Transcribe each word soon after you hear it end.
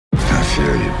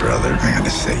feel you, brother. I gotta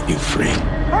set you free.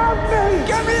 Help me!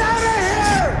 Get me out of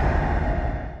here!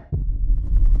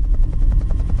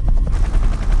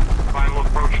 Final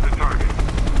approach to target.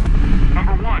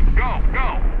 Number 1, go!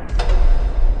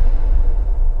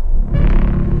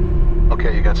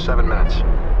 Okay, you got 7 minutes.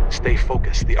 Stay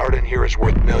focused. The art in here is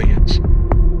worth millions.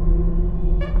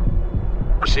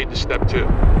 Proceed to step 2.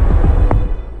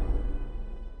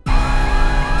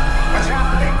 What's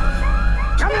happening?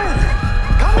 Come in!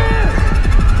 Come in!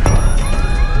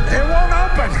 It won't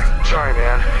open! Sorry,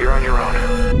 man. You're on your own.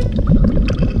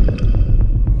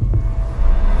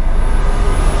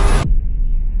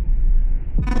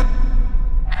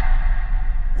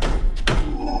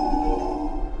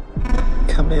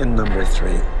 Come in, number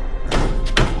 3.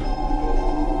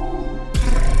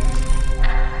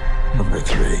 Number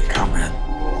 3, come in.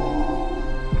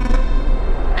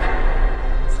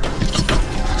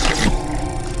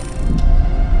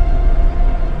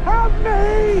 Help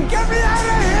me! Get me out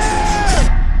of here!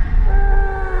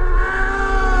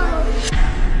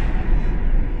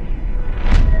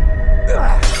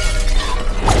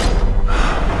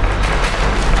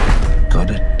 Go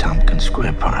to Tompkins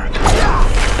Square Park.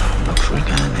 Look for a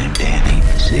guy named Danny.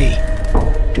 See?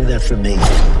 Do that for me.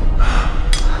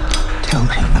 Tell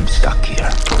him I'm stuck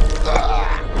here.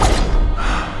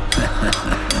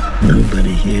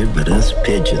 Nobody here but us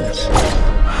pigeons.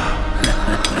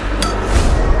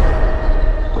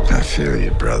 I feel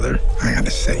you, brother. I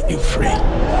gotta set you free.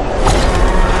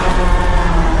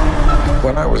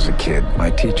 When I was a kid, my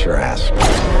teacher asked me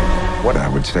what I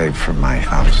would save from my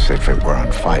house if it were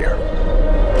on fire.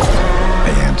 I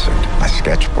answered my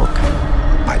sketchbook,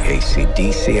 my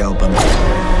AC/DC album,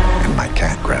 and my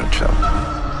cat Groucho.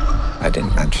 I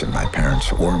didn't mention my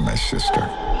parents or my sister.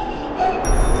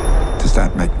 Does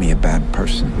that make me a bad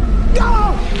person?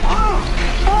 Go!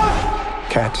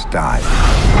 Cats die.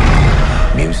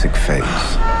 Music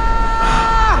fades.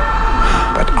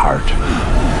 But art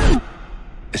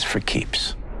is for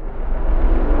keeps.